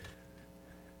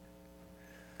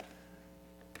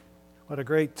What a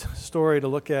great story to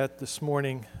look at this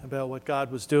morning about what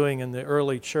God was doing in the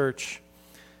early church.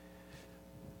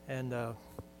 And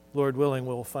Lord willing,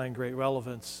 we'll find great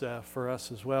relevance for us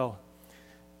as well.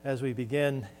 As we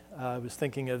begin, I was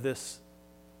thinking of these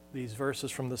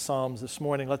verses from the Psalms this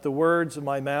morning. Let the words of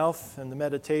my mouth and the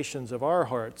meditations of our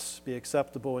hearts be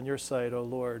acceptable in your sight, O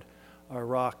Lord, our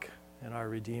rock and our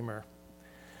Redeemer.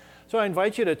 So I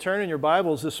invite you to turn in your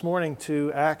Bibles this morning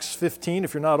to Acts 15,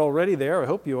 if you're not already there. I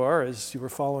hope you are, as you were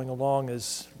following along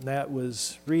as Nat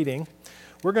was reading.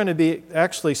 We're going to be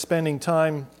actually spending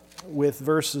time with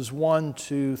verses 1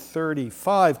 to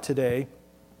 35 today.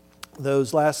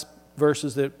 Those last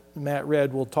verses that Matt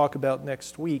read we'll talk about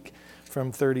next week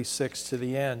from 36 to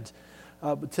the end.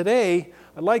 But today,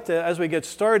 I'd like to, as we get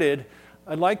started,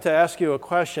 I'd like to ask you a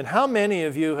question. How many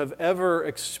of you have ever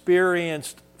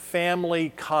experienced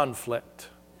family conflict?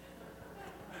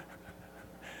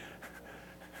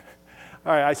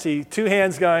 All right, I see two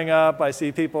hands going up. I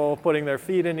see people putting their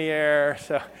feet in the air.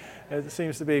 So it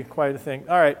seems to be quite a thing.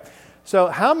 All right, so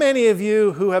how many of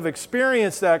you who have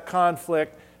experienced that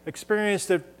conflict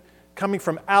experienced it coming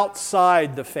from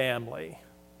outside the family?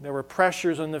 There were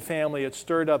pressures in the family. It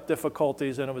stirred up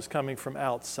difficulties, and it was coming from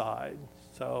outside.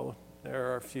 So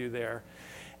there are a few there.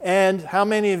 And how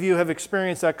many of you have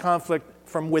experienced that conflict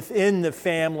from within the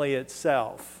family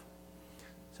itself?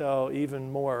 So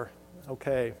even more.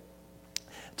 Okay.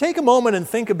 Take a moment and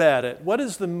think about it. What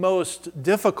is the most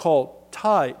difficult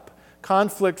type?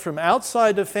 Conflict from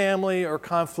outside the family or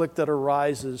conflict that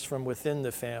arises from within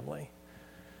the family?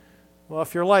 Well,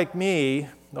 if you're like me,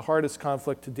 the hardest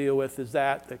conflict to deal with is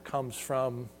that comes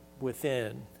from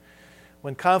within.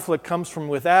 When conflict comes from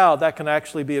without, that can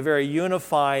actually be a very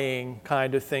unifying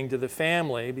kind of thing to the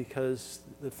family because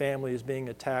the family is being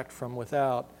attacked from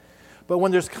without. But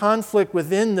when there's conflict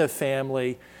within the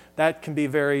family, that can be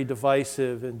very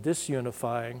divisive and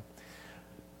disunifying.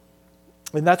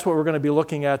 And that's what we're going to be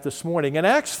looking at this morning. In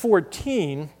Acts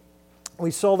 14, we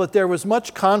saw that there was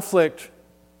much conflict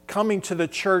coming to the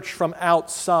church from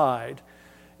outside.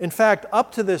 In fact,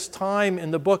 up to this time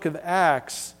in the book of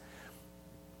Acts,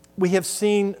 we have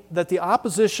seen that the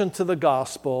opposition to the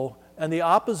gospel and the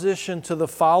opposition to the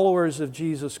followers of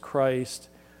Jesus Christ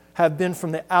have been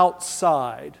from the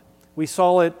outside. We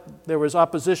saw it, there was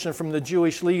opposition from the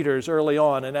Jewish leaders early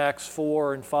on in Acts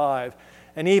 4 and 5.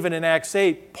 And even in Acts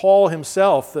 8, Paul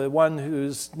himself, the one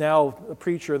who's now a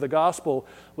preacher of the gospel,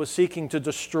 was seeking to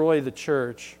destroy the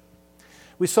church.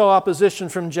 We saw opposition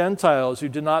from Gentiles who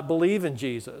did not believe in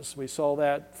Jesus. We saw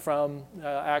that from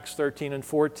Acts 13 and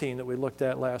 14 that we looked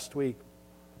at last week.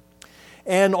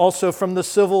 And also from the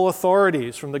civil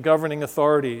authorities, from the governing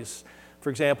authorities. For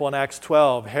example, in Acts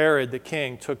 12, Herod the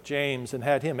king took James and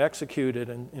had him executed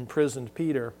and imprisoned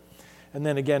Peter. And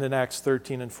then again in Acts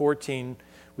 13 and 14,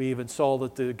 we even saw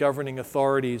that the governing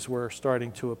authorities were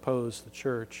starting to oppose the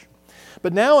church.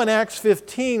 But now in Acts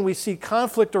 15, we see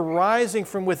conflict arising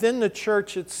from within the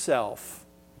church itself.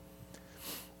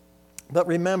 But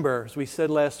remember, as we said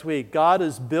last week, God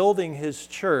is building His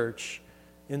church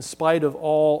in spite of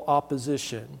all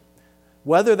opposition,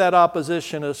 whether that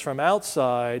opposition is from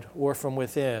outside or from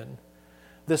within.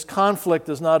 This conflict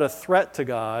is not a threat to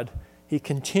God. He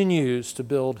continues to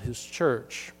build His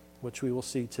church, which we will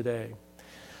see today.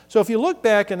 So if you look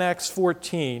back in Acts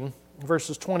 14,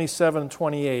 verses 27 and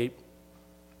 28,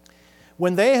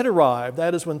 when they had arrived,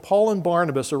 that is when Paul and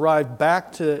Barnabas arrived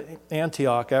back to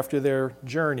Antioch after their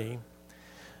journey,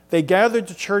 they gathered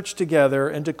the church together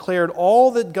and declared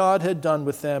all that God had done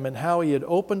with them and how He had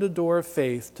opened a door of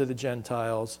faith to the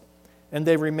Gentiles, and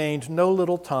they remained no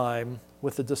little time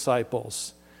with the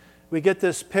disciples. We get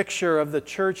this picture of the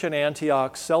church in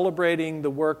Antioch celebrating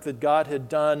the work that God had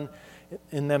done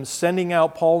in them sending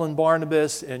out Paul and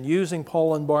Barnabas and using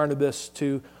Paul and Barnabas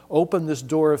to open this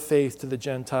door of faith to the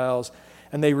Gentiles.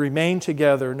 And they remained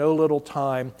together no little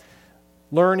time,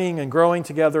 learning and growing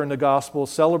together in the gospel,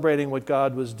 celebrating what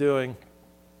God was doing.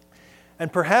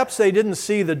 And perhaps they didn't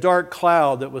see the dark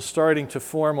cloud that was starting to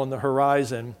form on the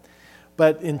horizon.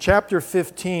 But in chapter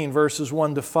 15, verses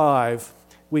 1 to 5,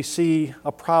 we see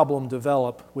a problem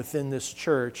develop within this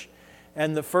church.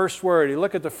 And the first word, you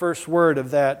look at the first word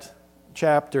of that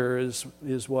chapter is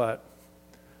what?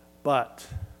 But.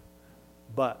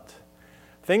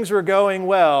 Things were going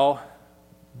well,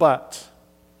 but.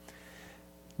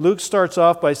 Luke starts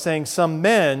off by saying some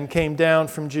men came down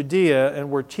from Judea and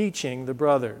were teaching the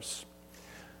brothers.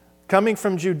 Coming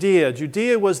from Judea.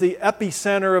 Judea was the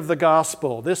epicenter of the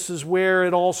gospel. This is where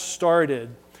it all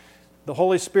started. The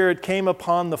Holy Spirit came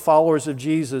upon the followers of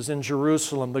Jesus in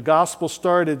Jerusalem. The gospel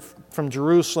started from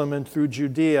Jerusalem and through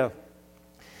Judea.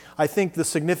 I think the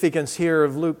significance here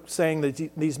of Luke saying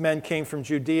that these men came from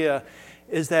Judea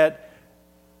is that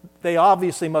they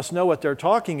obviously must know what they're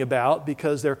talking about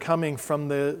because they're coming from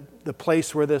the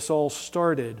place where this all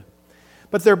started.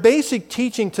 But their basic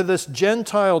teaching to this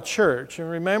Gentile church, and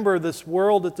remember this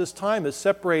world at this time is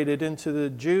separated into the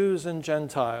Jews and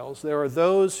Gentiles. There are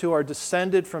those who are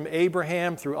descended from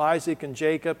Abraham through Isaac and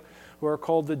Jacob who are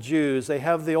called the Jews. They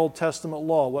have the Old Testament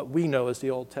law, what we know as the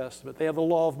Old Testament. They have the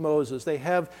law of Moses. They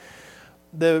have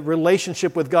the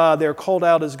relationship with God. They're called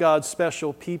out as God's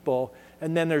special people.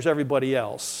 And then there's everybody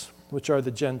else, which are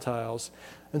the Gentiles.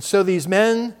 And so these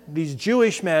men, these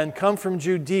Jewish men, come from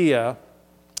Judea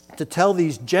to tell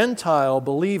these Gentile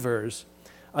believers,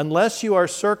 unless you are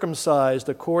circumcised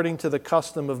according to the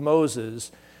custom of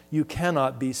Moses, you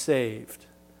cannot be saved.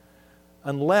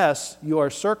 Unless you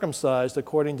are circumcised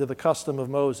according to the custom of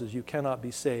Moses, you cannot be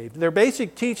saved. Their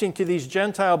basic teaching to these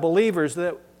Gentile believers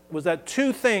was that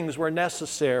two things were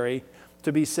necessary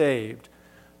to be saved.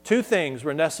 Two things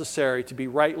were necessary to be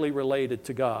rightly related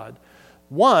to God.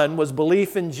 One was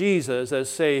belief in Jesus as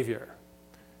Savior.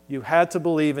 You had to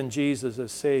believe in Jesus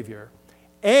as Savior.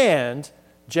 And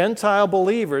Gentile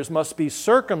believers must be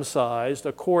circumcised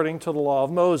according to the law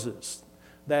of Moses.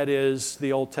 That is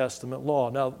the Old Testament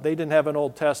law. Now, they didn't have an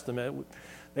Old Testament.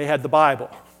 They had the Bible.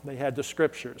 They had the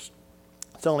Scriptures.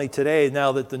 It's only today,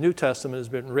 now that the New Testament has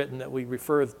been written, that we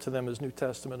refer to them as New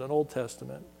Testament and Old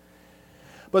Testament.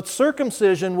 But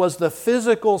circumcision was the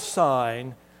physical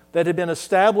sign that had been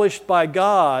established by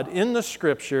God in the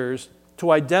Scriptures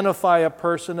to identify a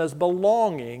person as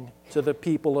belonging to the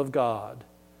people of God.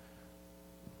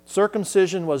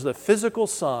 Circumcision was the physical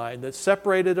sign that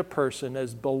separated a person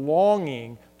as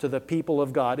belonging to the people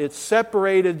of God. It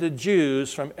separated the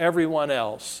Jews from everyone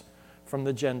else, from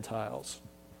the Gentiles.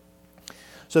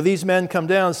 So these men come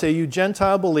down and say, you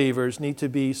Gentile believers need to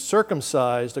be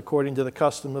circumcised according to the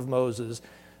custom of Moses,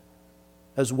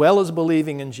 as well as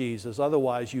believing in Jesus.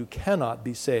 Otherwise, you cannot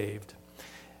be saved.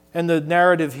 And the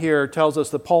narrative here tells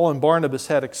us that Paul and Barnabas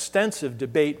had extensive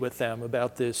debate with them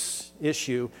about this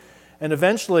issue. And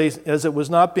eventually, as it was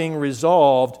not being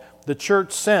resolved, the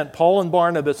church sent Paul and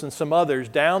Barnabas and some others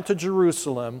down to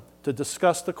Jerusalem to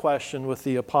discuss the question with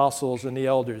the apostles and the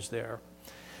elders there.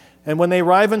 And when they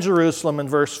arrive in Jerusalem, in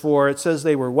verse 4, it says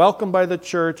they were welcomed by the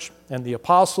church and the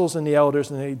apostles and the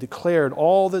elders, and they declared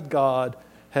all that God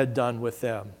had done with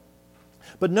them.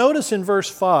 But notice in verse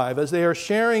 5, as they are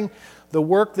sharing the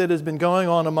work that has been going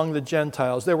on among the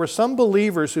Gentiles, there were some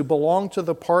believers who belonged to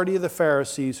the party of the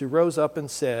Pharisees who rose up and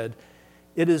said,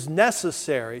 it is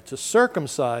necessary to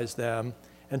circumcise them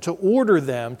and to order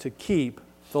them to keep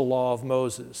the law of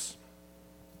Moses.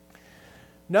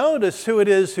 Notice who it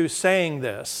is who's saying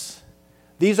this.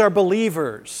 These are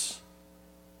believers.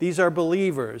 These are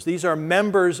believers. These are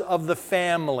members of the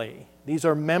family. These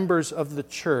are members of the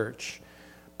church.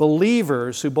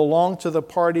 Believers who belong to the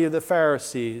party of the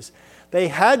Pharisees. They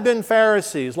had been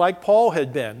Pharisees like Paul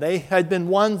had been. They had been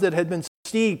ones that had been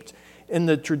steeped in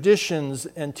the traditions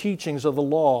and teachings of the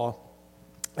law.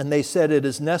 And they said it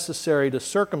is necessary to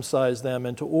circumcise them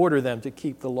and to order them to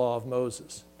keep the law of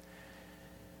Moses.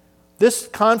 This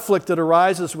conflict that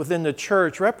arises within the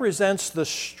church represents the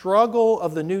struggle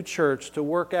of the new church to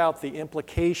work out the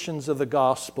implications of the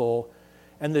gospel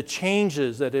and the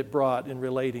changes that it brought in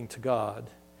relating to God.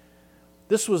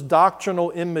 This was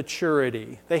doctrinal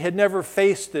immaturity. They had never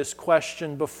faced this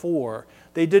question before.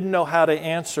 They didn't know how to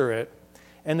answer it,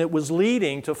 and it was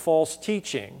leading to false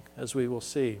teaching, as we will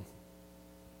see.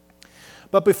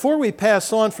 But before we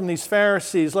pass on from these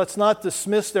Pharisees, let's not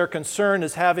dismiss their concern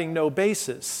as having no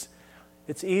basis.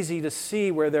 It's easy to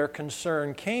see where their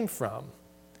concern came from.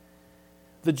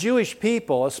 The Jewish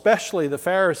people, especially the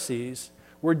Pharisees,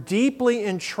 were deeply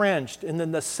entrenched in the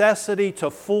necessity to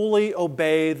fully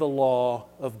obey the law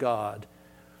of God.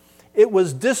 It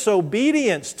was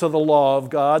disobedience to the law of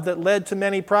God that led to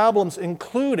many problems,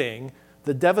 including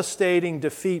the devastating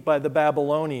defeat by the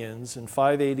Babylonians in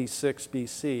 586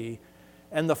 BC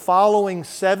and the following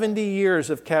 70 years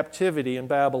of captivity in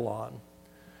Babylon.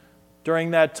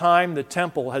 During that time, the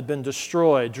temple had been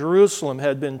destroyed. Jerusalem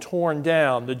had been torn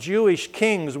down. The Jewish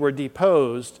kings were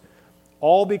deposed,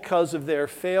 all because of their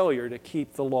failure to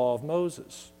keep the law of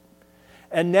Moses.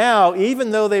 And now,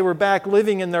 even though they were back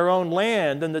living in their own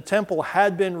land and the temple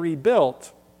had been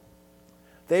rebuilt,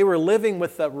 they were living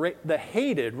with the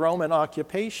hated Roman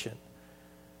occupation.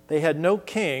 They had no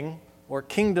king or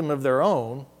kingdom of their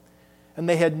own, and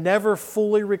they had never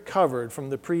fully recovered from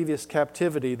the previous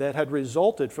captivity that had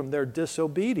resulted from their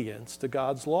disobedience to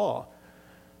God's law.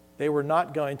 They were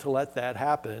not going to let that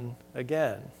happen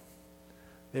again.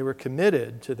 They were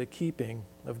committed to the keeping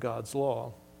of God's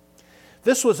law.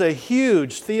 This was a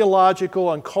huge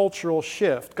theological and cultural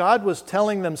shift. God was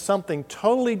telling them something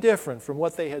totally different from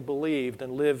what they had believed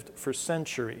and lived for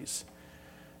centuries.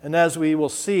 And as we will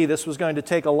see, this was going to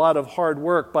take a lot of hard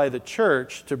work by the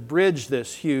church to bridge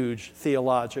this huge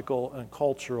theological and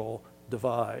cultural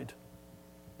divide.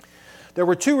 There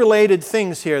were two related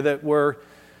things here that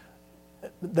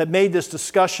made this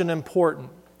discussion important.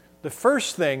 The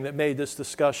first thing that made this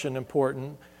discussion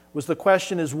important was the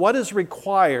question is, what is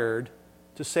required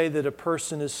to say that a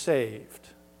person is saved?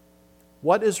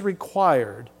 What is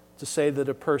required to say that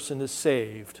a person is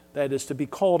saved? That is, to be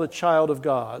called a child of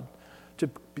God, to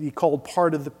be called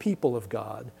part of the people of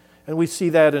God. And we see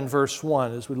that in verse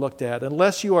 1 as we looked at.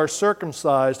 Unless you are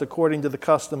circumcised according to the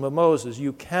custom of Moses,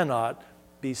 you cannot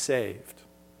be saved.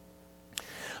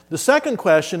 The second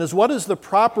question is, what is the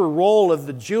proper role of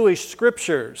the Jewish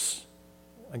scriptures?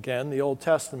 Again, the Old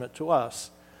Testament to us,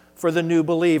 for the new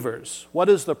believers. What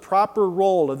is the proper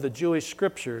role of the Jewish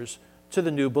scriptures to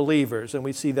the new believers? And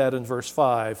we see that in verse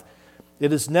 5.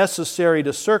 It is necessary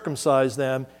to circumcise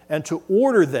them and to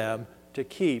order them to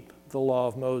keep the law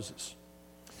of Moses.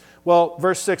 Well,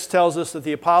 verse 6 tells us that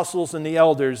the apostles and the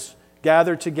elders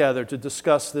gathered together to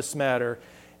discuss this matter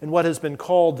in what has been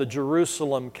called the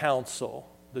Jerusalem Council.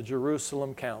 The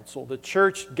Jerusalem Council. The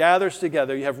church gathers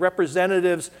together. You have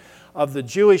representatives of the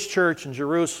Jewish church in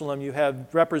Jerusalem. You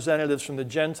have representatives from the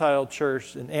Gentile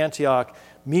church in Antioch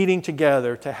meeting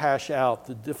together to hash out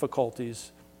the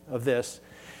difficulties of this.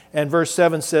 And verse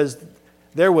 7 says,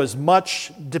 there was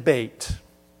much debate.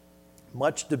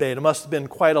 Much debate. It must have been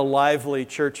quite a lively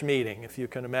church meeting, if you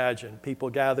can imagine. People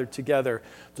gathered together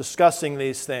discussing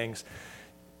these things.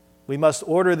 We must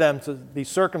order them to be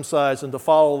circumcised and to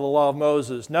follow the law of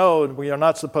Moses. No, we are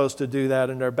not supposed to do that,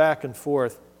 and they're back and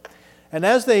forth. And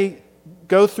as they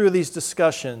go through these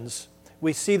discussions,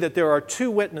 we see that there are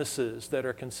two witnesses that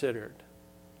are considered.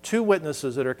 Two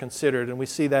witnesses that are considered, and we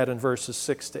see that in verses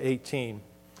 6 to 18.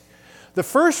 The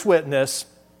first witness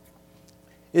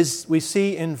is we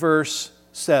see in verse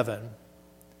 7.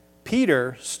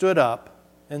 Peter stood up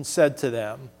and said to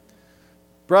them,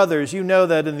 brothers, you know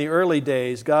that in the early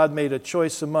days God made a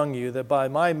choice among you that by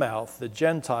my mouth the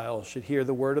Gentiles should hear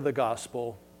the word of the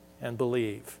gospel and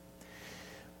believe.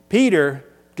 Peter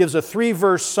gives a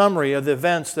 3-verse summary of the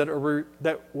events that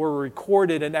were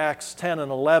recorded in Acts 10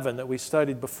 and 11 that we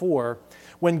studied before,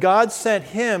 when God sent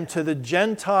him to the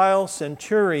Gentile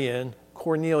centurion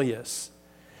Cornelius.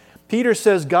 Peter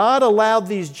says God allowed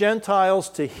these Gentiles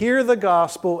to hear the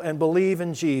gospel and believe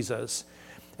in Jesus.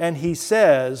 And he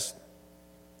says,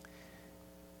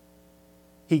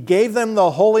 He gave them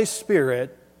the Holy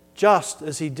Spirit just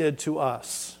as He did to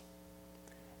us.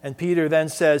 And Peter then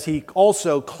says He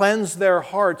also cleansed their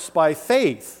hearts by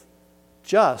faith,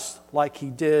 just like He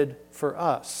did for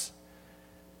us.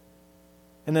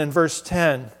 And then verse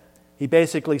 10, he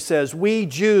basically says, we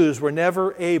Jews were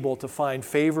never able to find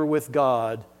favor with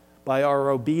God by our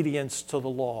obedience to the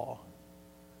law.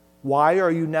 Why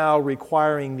are you now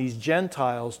requiring these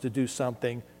Gentiles to do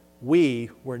something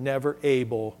we were never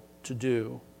able to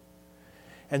do?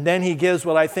 And then he gives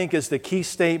what I think is the key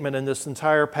statement in this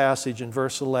entire passage in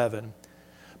verse 11.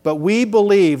 But we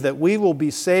believe that we will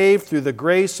be saved through the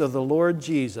grace of the Lord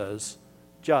Jesus,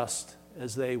 just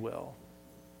as they will.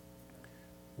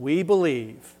 We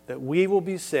believe that we will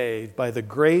be saved by the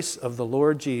grace of the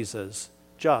Lord Jesus,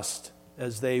 just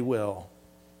as they will.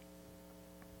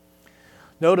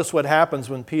 Notice what happens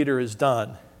when Peter is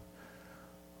done.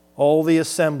 All the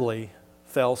assembly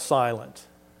fell silent.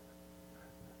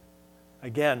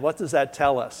 Again, what does that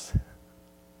tell us?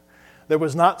 There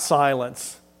was not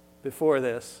silence before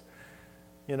this.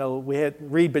 You know, we had to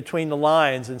read between the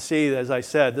lines and see, as I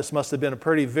said, this must have been a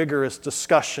pretty vigorous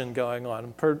discussion going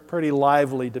on, pretty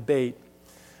lively debate.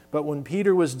 But when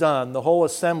Peter was done, the whole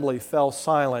assembly fell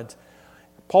silent.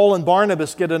 Paul and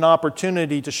Barnabas get an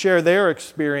opportunity to share their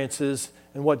experiences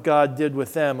and what God did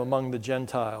with them among the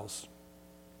Gentiles.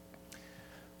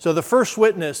 So the first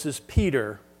witness is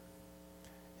Peter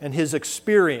and his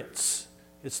experience.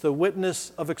 It's the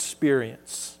witness of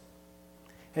experience.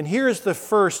 And here's the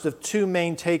first of two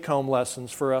main take-home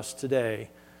lessons for us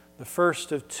today. The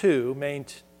first of two main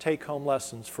take-home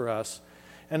lessons for us.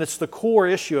 And it's the core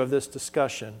issue of this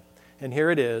discussion. And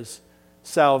here it is.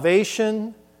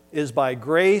 Salvation is by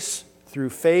grace through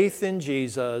faith in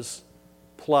Jesus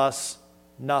plus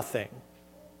nothing.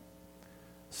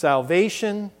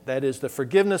 Salvation, that is the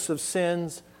forgiveness of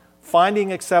sins,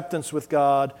 finding acceptance with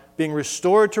God, being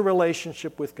restored to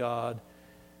relationship with God,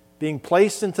 being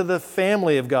placed into the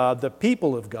family of God, the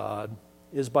people of God,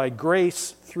 is by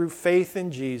grace through faith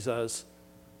in Jesus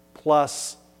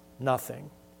plus nothing.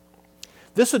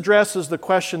 This addresses the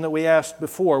question that we asked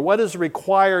before. What is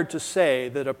required to say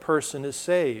that a person is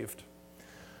saved?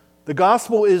 The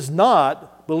gospel is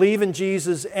not believe in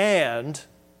Jesus and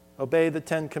obey the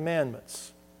 10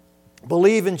 Commandments.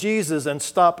 Believe in Jesus and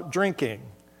stop drinking.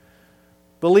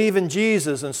 Believe in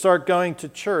Jesus and start going to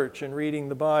church and reading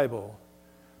the Bible.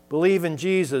 Believe in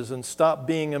Jesus and stop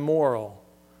being immoral.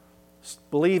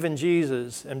 Believe in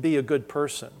Jesus and be a good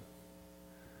person.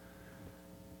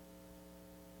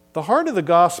 The heart of the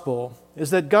gospel is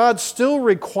that God still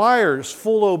requires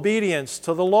full obedience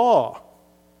to the law.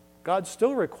 God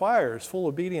still requires full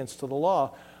obedience to the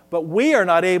law, but we are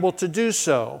not able to do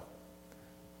so.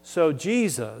 So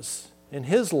Jesus, in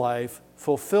his life,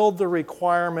 fulfilled the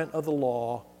requirement of the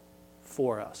law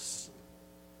for us.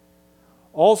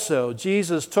 Also,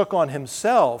 Jesus took on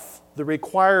himself the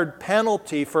required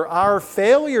penalty for our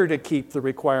failure to keep the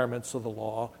requirements of the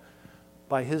law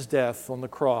by his death on the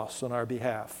cross on our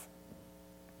behalf.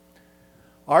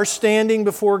 Our standing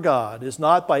before God is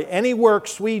not by any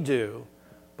works we do,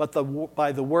 but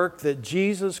by the work that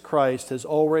Jesus Christ has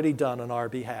already done on our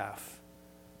behalf.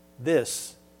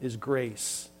 This is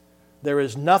grace. There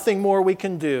is nothing more we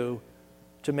can do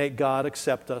to make God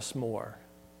accept us more.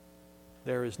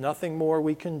 There is nothing more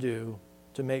we can do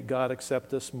to make God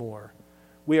accept us more.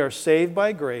 We are saved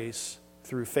by grace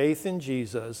through faith in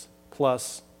Jesus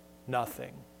plus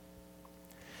nothing.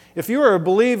 If you are a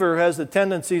believer who has the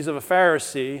tendencies of a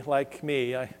Pharisee, like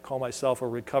me, I call myself a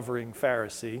recovering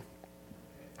Pharisee,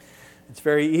 it's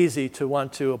very easy to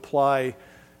want to apply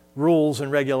rules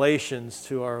and regulations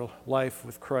to our life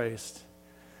with Christ.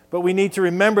 But we need to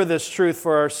remember this truth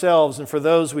for ourselves and for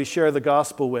those we share the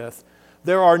gospel with.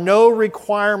 There are no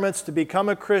requirements to become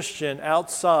a Christian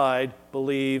outside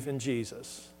believe in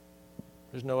Jesus.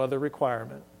 There's no other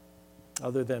requirement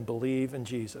other than believe in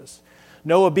Jesus.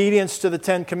 No obedience to the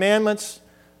 10 Commandments,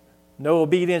 no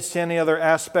obedience to any other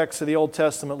aspects of the Old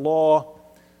Testament law,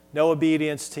 no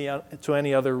obedience to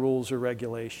any other rules or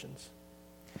regulations.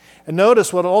 And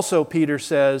notice what also Peter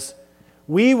says,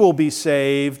 we will be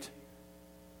saved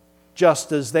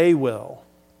just as they will.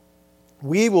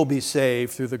 We will be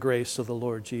saved through the grace of the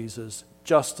Lord Jesus,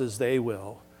 just as they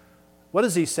will. What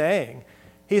is he saying?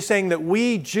 He's saying that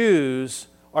we Jews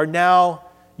are now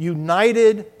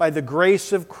united by the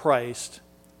grace of Christ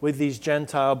with these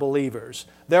Gentile believers.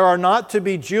 There are not to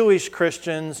be Jewish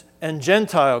Christians and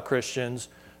Gentile Christians,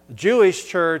 a Jewish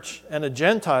church and a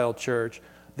Gentile church.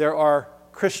 There are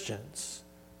Christians.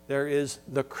 There is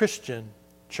the Christian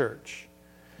church.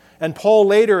 And Paul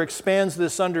later expands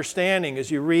this understanding as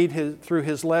you read through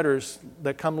his letters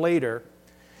that come later.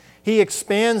 He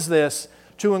expands this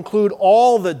to include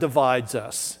all that divides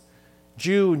us.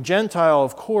 Jew and Gentile,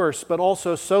 of course, but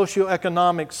also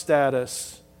socioeconomic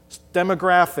status,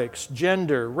 demographics,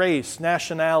 gender, race,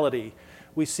 nationality.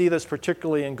 We see this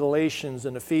particularly in Galatians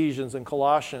and Ephesians and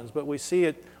Colossians, but we see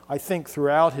it, I think,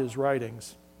 throughout his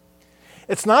writings.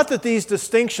 It's not that these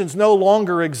distinctions no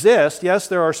longer exist. Yes,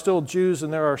 there are still Jews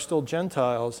and there are still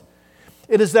Gentiles.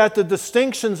 It is that the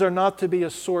distinctions are not to be a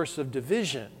source of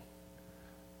division.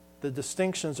 The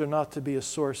distinctions are not to be a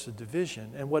source of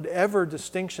division. And whatever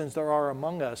distinctions there are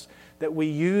among us that we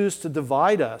use to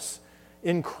divide us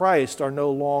in Christ are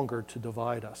no longer to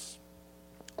divide us.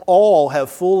 All have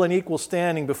full and equal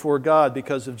standing before God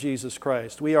because of Jesus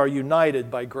Christ. We are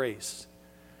united by grace.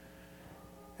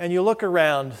 And you look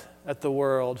around at the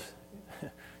world,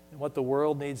 and what the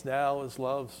world needs now is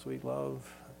love, sweet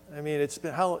love. I mean, it's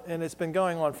been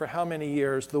going on for how many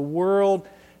years? The world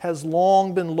has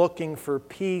long been looking for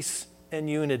peace and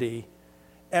unity,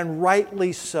 and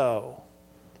rightly so.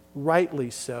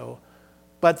 Rightly so.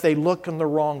 But they look in the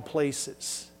wrong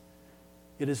places.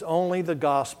 It is only the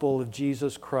gospel of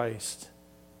Jesus Christ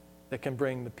that can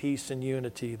bring the peace and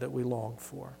unity that we long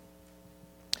for.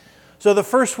 So the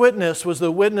first witness was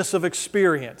the witness of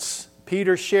experience.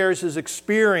 Peter shares his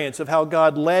experience of how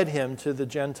God led him to the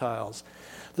Gentiles.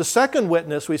 The second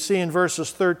witness we see in verses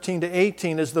 13 to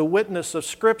 18 is the witness of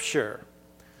Scripture.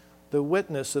 The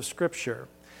witness of Scripture.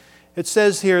 It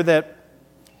says here that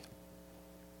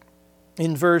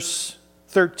in verse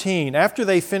 13, after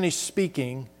they finished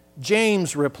speaking,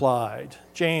 James replied.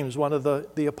 James, one of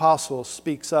the apostles,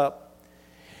 speaks up.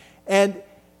 And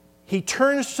he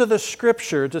turns to the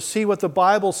Scripture to see what the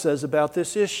Bible says about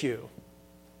this issue.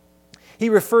 He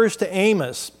refers to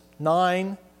Amos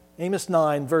 9,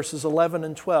 verses 11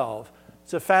 and 12.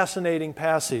 It's a fascinating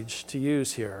passage to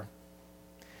use here.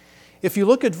 If you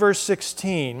look at verse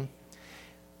 16,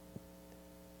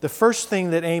 the first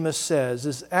thing that Amos says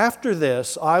is, after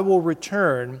this I will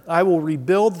return, I will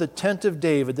rebuild the tent of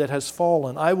David that has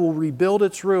fallen, I will rebuild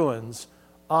its ruins,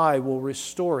 I will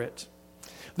restore it.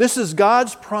 This is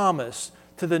God's promise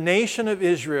to the nation of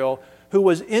Israel who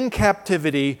was in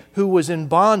captivity, who was in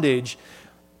bondage,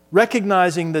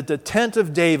 recognizing that the tent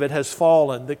of David has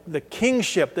fallen, the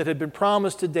kingship that had been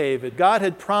promised to David. God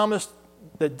had promised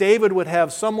that David would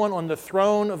have someone on the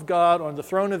throne of God, on the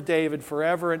throne of David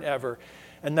forever and ever,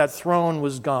 and that throne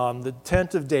was gone. The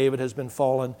tent of David has been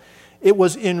fallen. It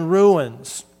was in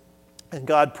ruins, and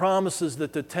God promises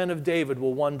that the tent of David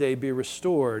will one day be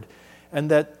restored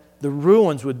and that the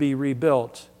ruins would be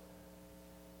rebuilt.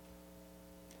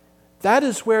 That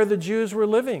is where the Jews were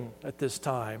living at this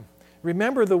time.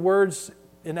 Remember the words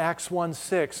in Acts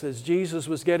 1:6 as Jesus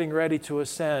was getting ready to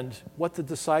ascend, what the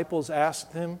disciples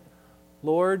asked him,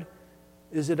 Lord,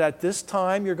 is it at this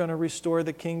time you're going to restore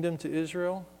the kingdom to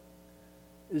Israel?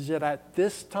 Is it at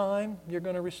this time you're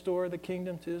going to restore the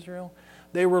kingdom to Israel?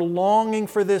 They were longing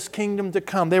for this kingdom to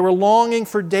come. They were longing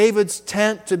for David's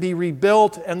tent to be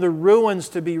rebuilt and the ruins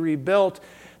to be rebuilt.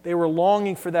 They were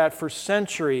longing for that for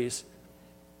centuries.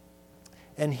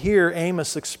 And here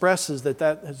Amos expresses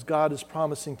that God is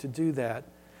promising to do that.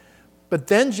 But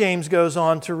then James goes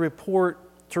on to record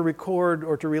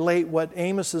or to relate what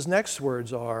Amos's next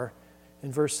words are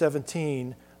in verse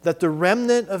 17, that the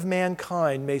remnant of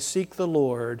mankind may seek the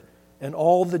Lord, and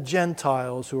all the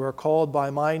Gentiles who are called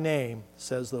by my name,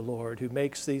 says the Lord, who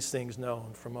makes these things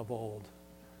known from of old.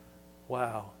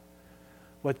 Wow.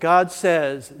 What God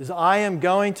says is, I am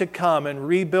going to come and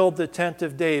rebuild the tent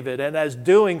of David, and as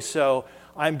doing so,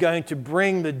 I'm going to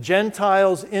bring the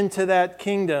Gentiles into that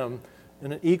kingdom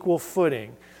in an equal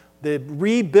footing. The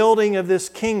rebuilding of this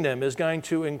kingdom is going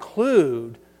to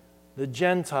include the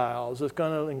Gentiles. It's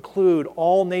going to include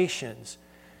all nations.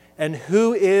 And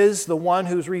who is the one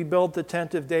who's rebuilt the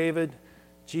tent of David?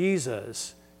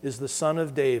 Jesus is the Son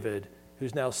of David,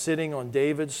 who's now sitting on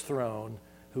David's throne,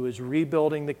 who is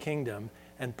rebuilding the kingdom.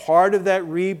 And part of that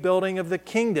rebuilding of the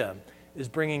kingdom is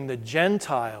bringing the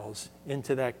Gentiles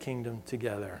into that kingdom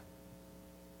together.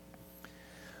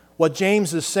 What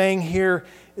James is saying here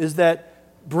is that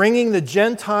bringing the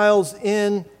Gentiles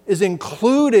in is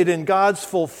included in God's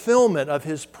fulfillment of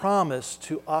His promise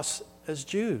to us as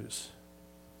Jews.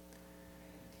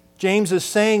 James is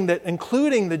saying that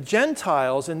including the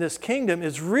Gentiles in this kingdom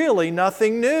is really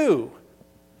nothing new.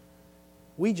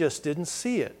 We just didn't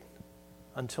see it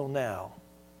until now.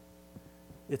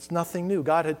 It's nothing new.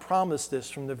 God had promised this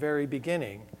from the very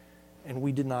beginning, and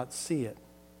we did not see it.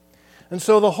 And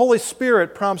so the Holy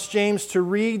Spirit prompts James to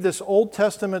read this Old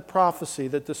Testament prophecy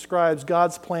that describes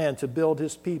God's plan to build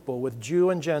His people with Jew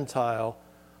and Gentile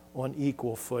on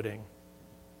equal footing.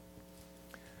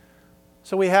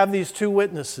 So we have these two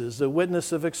witnesses, the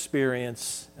witness of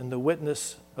experience and the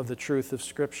witness of the truth of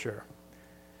Scripture.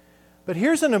 But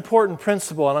here's an important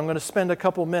principle, and I'm going to spend a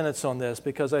couple minutes on this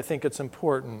because I think it's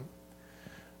important.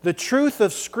 The truth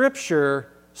of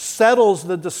Scripture settles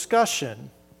the discussion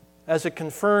as it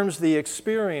confirms the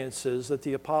experiences that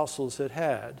the apostles had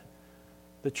had.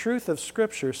 The truth of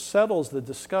Scripture settles the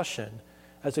discussion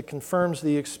as it confirms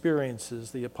the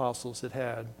experiences the apostles had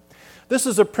had. This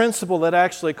is a principle that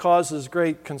actually causes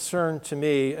great concern to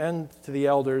me and to the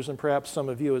elders, and perhaps some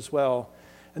of you as well.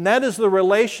 And that is the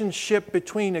relationship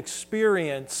between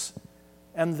experience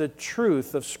and the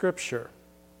truth of Scripture.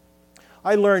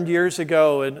 I learned years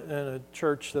ago in a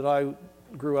church that I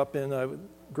grew up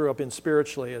in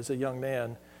spiritually as a young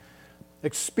man,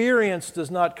 experience does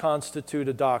not constitute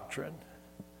a doctrine.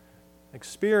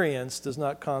 Experience does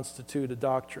not constitute a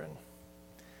doctrine.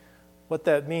 What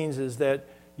that means is that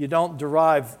you don't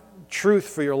derive truth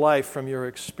for your life from your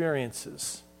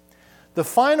experiences. The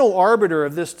final arbiter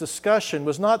of this discussion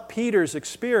was not Peter's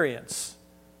experience,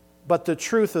 but the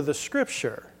truth of the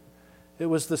Scripture. It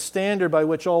was the standard by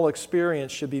which all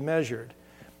experience should be measured.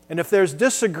 And if there's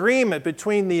disagreement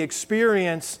between the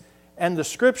experience and the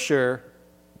Scripture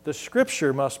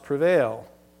must prevail.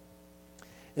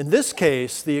 In this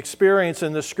case, the experience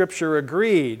and the Scripture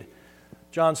agreed.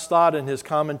 John Stott in his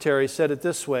commentary said it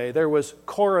this way: there was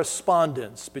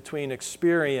correspondence between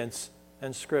experience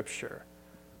and Scripture.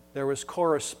 There was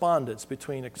correspondence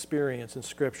between experience and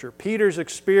Scripture. Peter's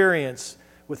experience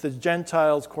with the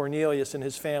Gentiles, Cornelius and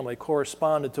his family,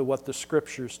 corresponded to what the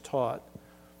Scriptures taught.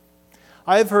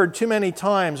 I have heard too many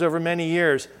times over many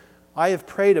years, I have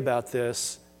prayed about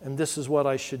this, and this is what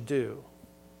I should do.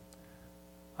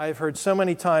 I have heard so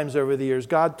many times over the years,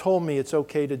 God told me it's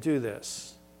okay to do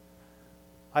this.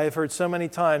 I have heard so many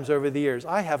times over the years,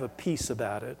 I have a peace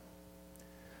about it.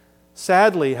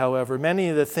 Sadly, however, many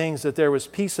of the things that there was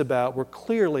peace about were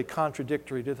clearly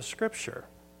contradictory to the Scripture.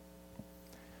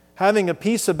 Having a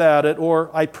peace about it,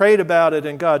 or I prayed about it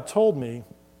and God told me,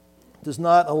 does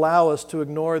not allow us to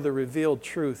ignore the revealed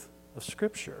truth of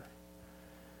Scripture.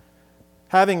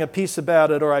 Having a peace about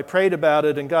it, or I prayed about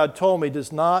it and God told me,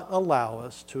 does not allow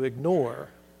us to ignore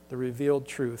the revealed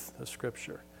truth of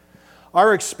Scripture.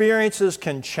 Our experiences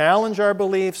can challenge our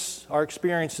beliefs, our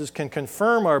experiences can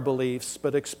confirm our beliefs,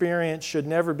 but experience should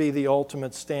never be the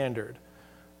ultimate standard.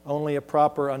 Only a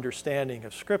proper understanding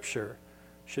of Scripture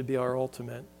should be our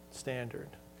ultimate standard.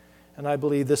 And I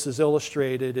believe this is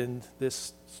illustrated in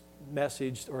this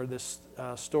message or this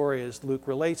story as Luke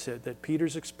relates it, that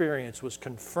Peter's experience was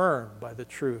confirmed by the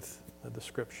truth of the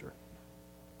Scripture.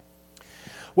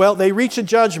 Well, they reach a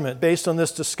judgment based on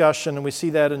this discussion, and we see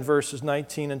that in verses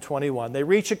 19 and 21. They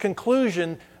reach a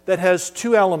conclusion that has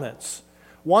two elements,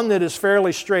 one that is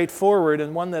fairly straightforward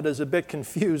and one that is a bit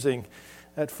confusing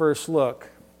at first look.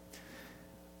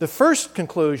 The first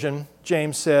conclusion,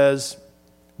 James says,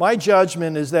 my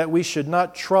judgment is that we should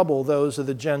not trouble those of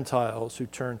the Gentiles who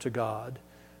turn to God.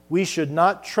 We should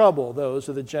not trouble those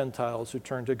of the Gentiles who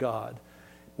turn to God.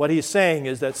 What he's saying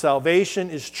is that salvation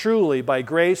is truly by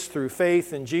grace through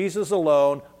faith in Jesus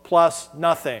alone, plus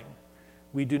nothing.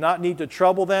 We do not need to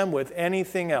trouble them with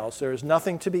anything else. There is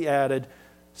nothing to be added.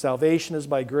 Salvation is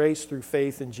by grace through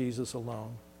faith in Jesus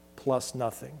alone, plus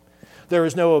nothing. There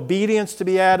is no obedience to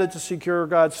be added to secure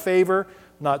God's favor,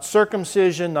 not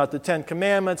circumcision, not the Ten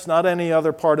Commandments, not any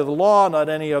other part of the law, not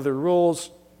any other rules.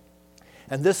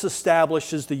 And this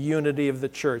establishes the unity of the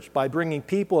church by bringing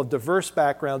people of diverse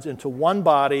backgrounds into one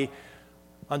body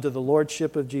under the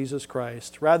lordship of Jesus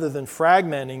Christ, rather than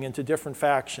fragmenting into different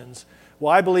factions.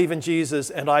 Well, I believe in Jesus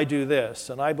and I do this,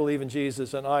 and I believe in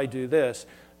Jesus and I do this.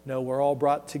 No, we're all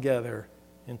brought together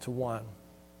into one.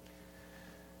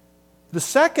 The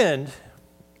second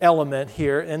element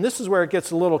here, and this is where it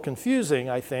gets a little confusing,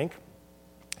 I think.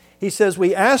 He says,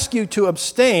 we ask you to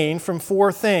abstain from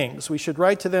four things. We should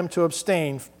write to them to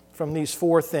abstain from these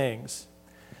four things.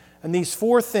 And these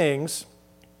four things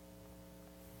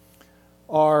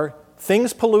are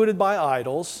things polluted by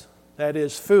idols, that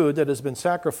is, food that has been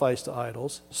sacrificed to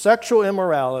idols, sexual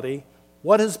immorality,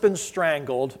 what has been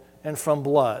strangled, and from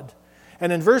blood.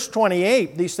 And in verse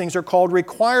 28, these things are called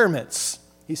requirements.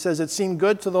 He says, it seemed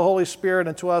good to the Holy Spirit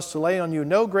and to us to lay on you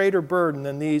no greater burden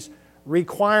than these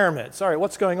requirements. All right,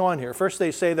 what's going on here? First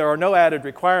they say there are no added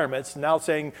requirements, and now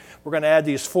saying we're going to add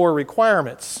these four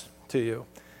requirements to you.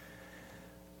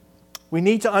 We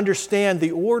need to understand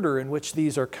the order in which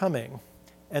these are coming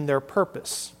and their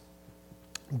purpose.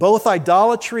 Both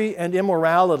idolatry and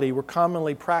immorality were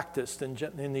commonly practiced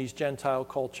in these Gentile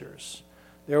cultures.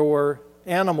 There were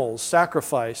animals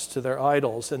sacrificed to their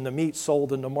idols and the meat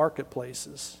sold in the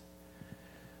marketplaces.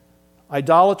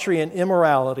 Idolatry and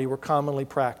immorality were commonly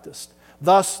practiced.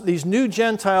 Thus, these new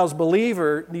Gentile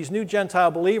believers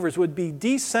would be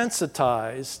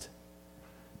desensitized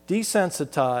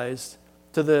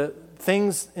to the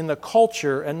things in the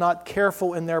culture and not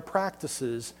careful in their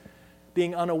practices,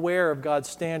 being unaware of God's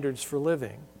standards for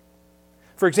living.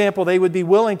 For example, they would be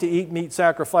willing to eat meat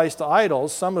sacrificed to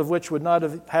idols, some of which would not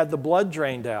have had the blood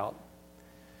drained out.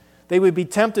 They would be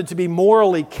tempted to be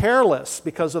morally careless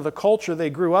because of the culture they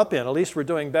grew up in. At least we're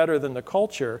doing better than the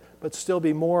culture, but still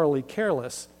be morally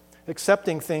careless,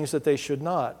 accepting things that they should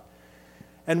not.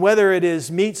 And whether it is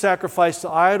meat sacrificed to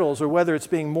idols or whether it's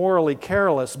being morally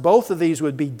careless, both of these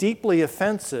would be deeply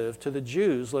offensive to the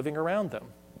Jews living around them.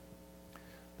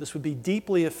 This would be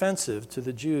deeply offensive to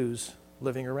the Jews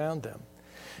living around them.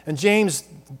 And James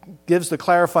gives the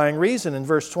clarifying reason in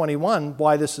verse 21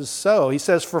 why this is so. He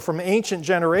says, for from ancient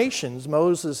generations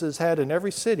Moses has had in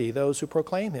every city those who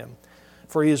proclaim him,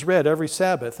 for he is read every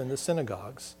Sabbath in the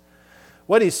synagogues.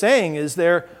 What he's saying is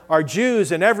there are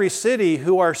Jews in every city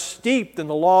who are steeped in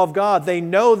the law of God. They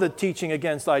know the teaching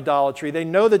against idolatry. They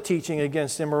know the teaching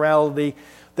against immorality.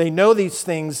 They know these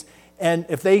things. And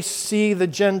if they see the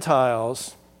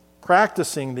Gentiles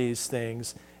practicing these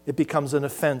things, it becomes an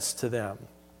offense to them.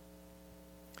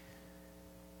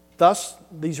 Thus,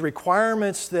 these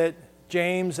requirements that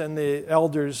James and the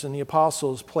elders and the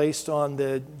apostles placed on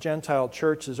the Gentile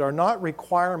churches are not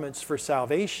requirements for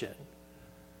salvation.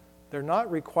 They're not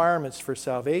requirements for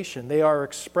salvation. They are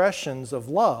expressions of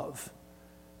love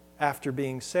after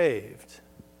being saved.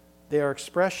 They are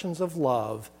expressions of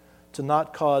love to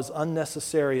not cause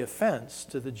unnecessary offense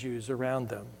to the Jews around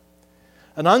them.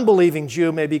 An unbelieving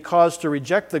Jew may be caused to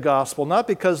reject the gospel, not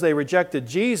because they rejected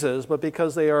Jesus, but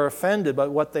because they are offended by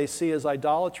what they see as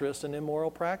idolatrous and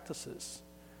immoral practices.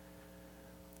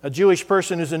 A Jewish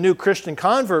person who's a new Christian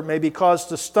convert may be caused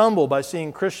to stumble by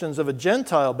seeing Christians of a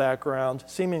Gentile background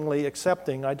seemingly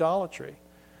accepting idolatry.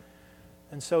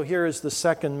 And so here is the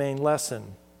second main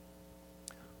lesson.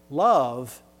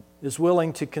 Love is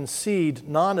willing to concede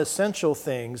non-essential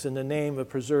things in the name of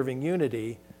preserving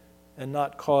unity and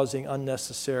not causing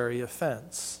unnecessary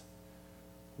offense.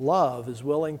 Love is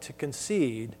willing to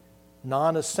concede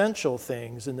non-essential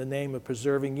things in the name of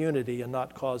preserving unity and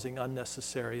not causing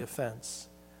unnecessary offense.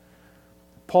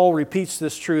 Paul repeats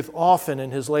this truth often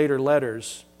in his later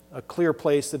letters, a clear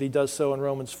place that he does so in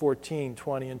Romans 14,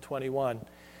 20 and 21.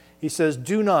 He says,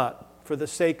 "Do not, for the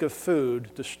sake of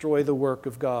food, destroy the work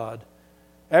of God.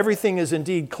 Everything is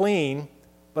indeed clean,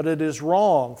 but it is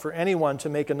wrong for anyone to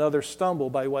make another stumble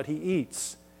by what he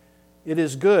eats. It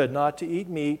is good not to eat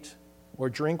meat or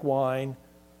drink wine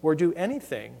or do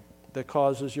anything that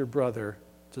causes your brother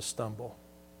to stumble."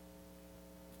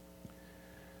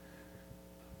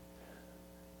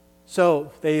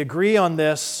 So they agree on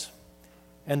this,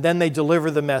 and then they deliver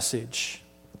the message.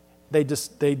 They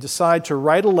decide to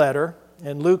write a letter,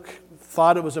 and Luke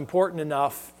thought it was important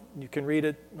enough, you can read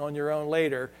it on your own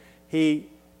later, he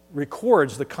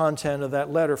records the content of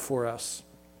that letter for us.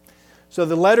 So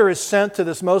the letter is sent to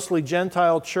this mostly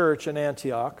Gentile church in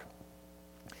Antioch.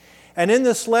 And in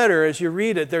this letter, as you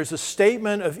read it, there's a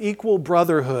statement of equal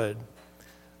brotherhood.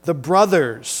 The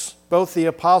brothers, both the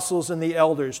apostles and the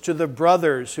elders, to the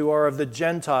brothers who are of the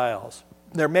Gentiles.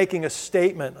 They're making a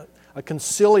statement, a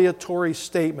conciliatory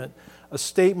statement, a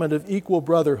statement of equal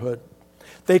brotherhood.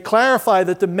 They clarify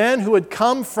that the men who had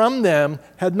come from them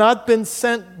had not been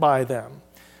sent by them.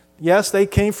 Yes, they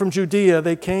came from Judea,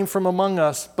 they came from among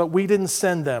us, but we didn't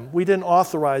send them. We didn't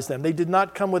authorize them. They did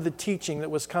not come with the teaching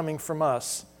that was coming from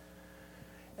us.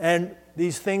 And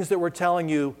these things that we're telling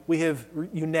you, we have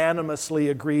unanimously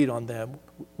agreed on them.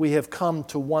 We have come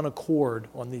to one accord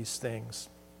on these things.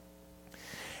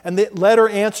 And the letter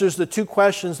answers the two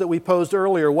questions that we posed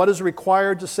earlier. What is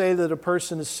required to say that a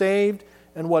person is saved?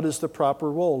 And what is the proper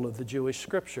role of the Jewish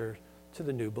Scripture to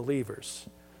the new believers?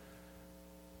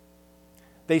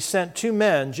 They sent two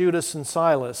men, Judas and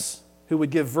Silas, who would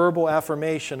give verbal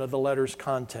affirmation of the letter's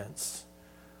contents.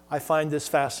 I find this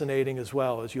fascinating as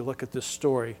well as you look at this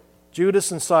story.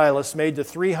 Judas and Silas made the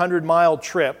 300-mile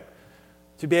trip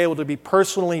to be able to be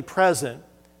personally present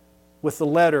with the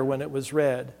letter when it was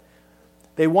read.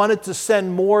 They wanted to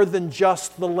send more than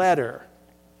just the letter.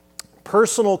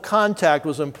 Personal contact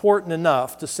was important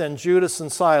enough to send Judas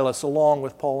and Silas along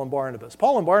with Paul and Barnabas.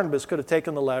 Paul and Barnabas could have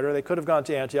taken the letter, they could have gone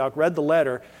to Antioch, read the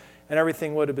letter, and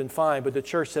everything would have been fine. But the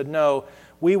church said, no,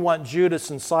 we want Judas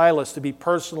and Silas to be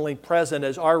personally present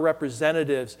as our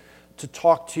representatives to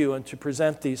talk to you and to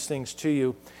present these things to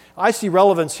you. I see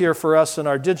relevance here for us in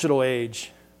our digital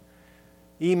age.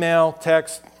 Email,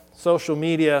 text, social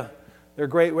media, they're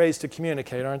great ways to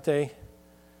communicate, aren't they?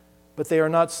 But they are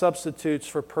not substitutes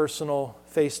for personal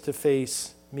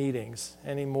face-to-face meetings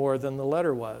any more than the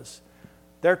letter was.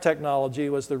 Their technology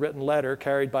was the written letter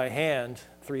carried by hand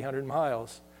 300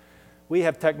 miles. We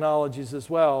have technologies as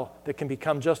well that can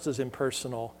become just as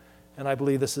impersonal, and I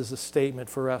believe this is a statement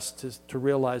for us to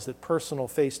realize that personal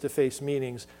face-to-face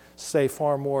meetings say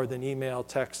far more than email,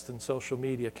 text, and social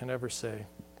media can ever say.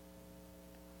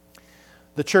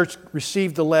 The church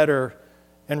received the letter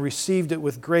and received it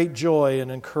with great joy and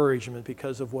encouragement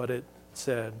because of what it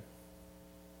said.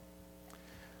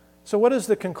 So what is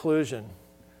the conclusion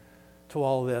to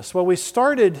all this? Well, we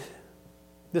started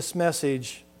this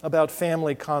message about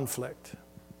family conflict.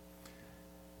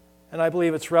 And I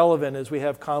believe it's relevant as we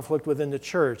have conflict within the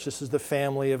church. This is the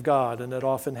family of God, and it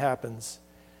often happens.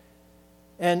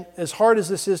 And as hard as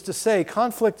this is to say,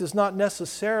 conflict is not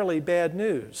necessarily bad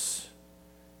news.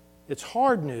 It's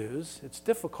hard news, it's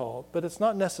difficult, but it's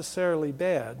not necessarily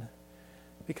bad,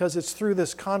 because it's through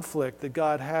this conflict that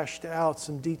God hashed out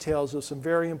some details of some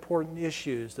very important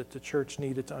issues that the church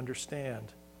needed to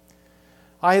understand.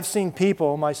 I have seen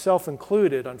people, myself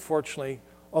included, unfortunately,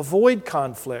 avoid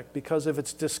conflict because of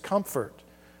its discomfort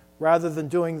rather than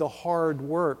doing the hard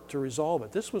work to resolve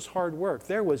it. This was hard work.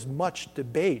 There was much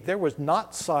debate. There was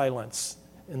not silence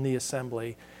in the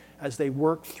assembly as they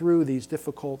worked through these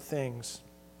difficult things.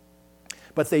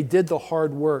 But they did the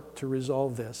hard work to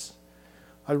resolve this.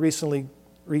 I recently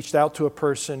reached out to a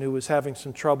person who was having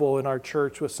some trouble in our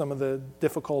church with some of the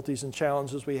difficulties and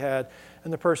challenges we had,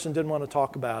 and the person didn't want to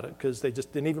talk about it because they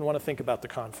just didn't even want to think about the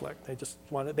conflict.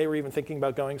 They were even thinking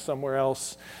about going somewhere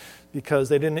else because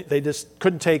they just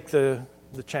couldn't take the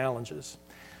challenges.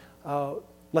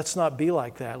 Let's not be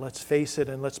like that. Let's face it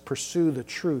and let's pursue the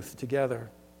truth together.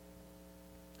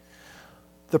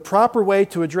 The proper way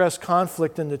to address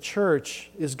conflict in the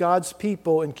church is God's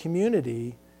people and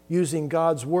community using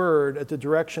God's word at the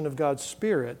direction of God's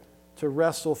Spirit to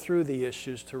wrestle through the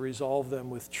issues, to resolve them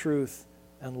with truth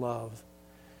and love.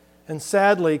 And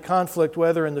sadly, conflict,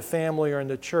 whether in the family or in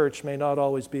the church, may not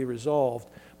always be resolved.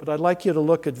 But I'd like you to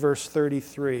look at verse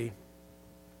 33.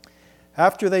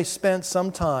 After they spent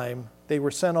some time, they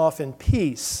were sent off in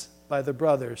peace by the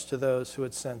brothers to those who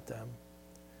had sent them.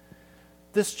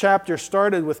 This chapter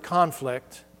started with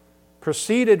conflict,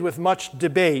 proceeded with much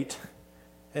debate,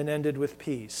 and ended with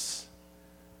peace.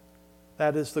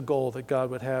 That is the goal that God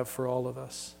would have for all of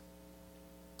us.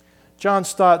 John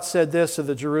Stott said this of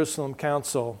the Jerusalem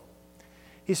Council.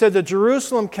 He said, the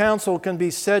Jerusalem Council can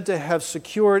be said to have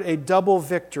secured a double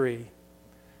victory.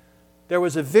 There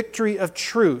was a victory of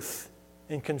truth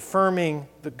in confirming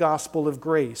the gospel of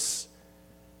grace,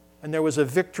 and there was a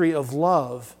victory of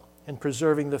love in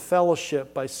preserving the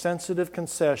fellowship by sensitive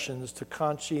concessions to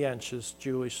conscientious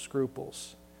Jewish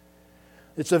scruples.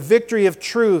 It's a victory of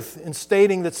truth in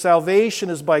stating that salvation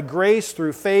is by grace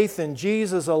through faith in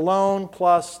Jesus alone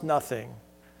plus nothing.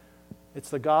 It's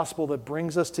the gospel that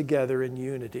brings us together in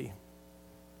unity.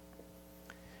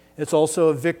 It's also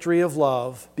a victory of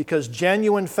love because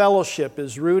genuine fellowship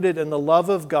is rooted in the love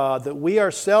of God that we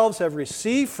ourselves have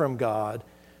received from God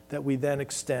that we then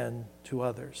extend to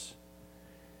others.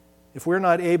 If we're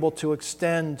not able to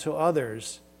extend to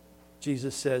others,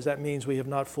 Jesus says, that means we have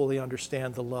not fully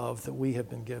understand the love that we have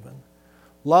been given.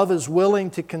 Love is willing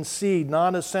to concede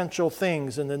non-essential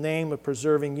things in the name of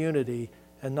preserving unity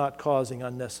and not causing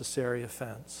unnecessary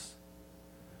offense.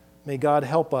 May God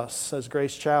help us as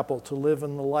Grace Chapel to live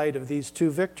in the light of these two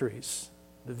victories,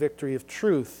 the victory of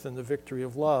truth and the victory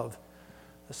of love,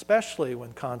 especially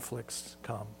when conflicts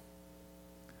come.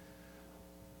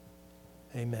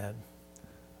 Amen.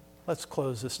 Let's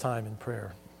close this time in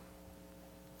prayer.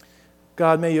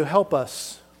 God, may you help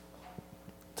us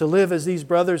to live as these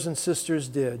brothers and sisters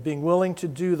did, being willing to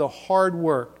do the hard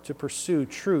work to pursue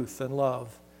truth and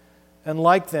love. And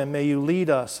like them, may you lead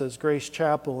us as Grace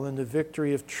Chapel in the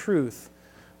victory of truth,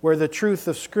 where the truth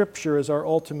of Scripture is our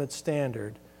ultimate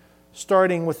standard,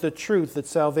 starting with the truth that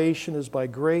salvation is by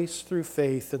grace through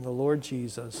faith in the Lord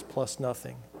Jesus, plus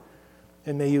nothing.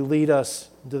 And may you lead us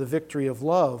into the victory of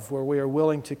love, where we are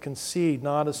willing to concede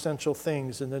non-essential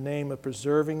things in the name of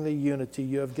preserving the unity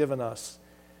you have given us,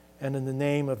 and in the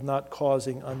name of not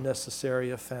causing unnecessary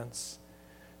offense.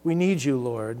 We need you,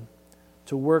 Lord,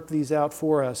 to work these out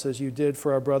for us as you did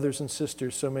for our brothers and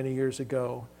sisters so many years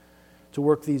ago, to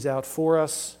work these out for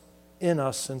us, in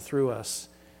us, and through us.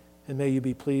 And may you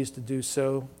be pleased to do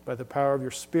so by the power of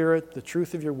your Spirit, the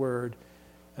truth of your word,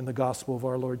 and the gospel of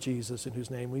our Lord Jesus, in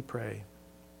whose name we pray.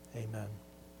 Amen.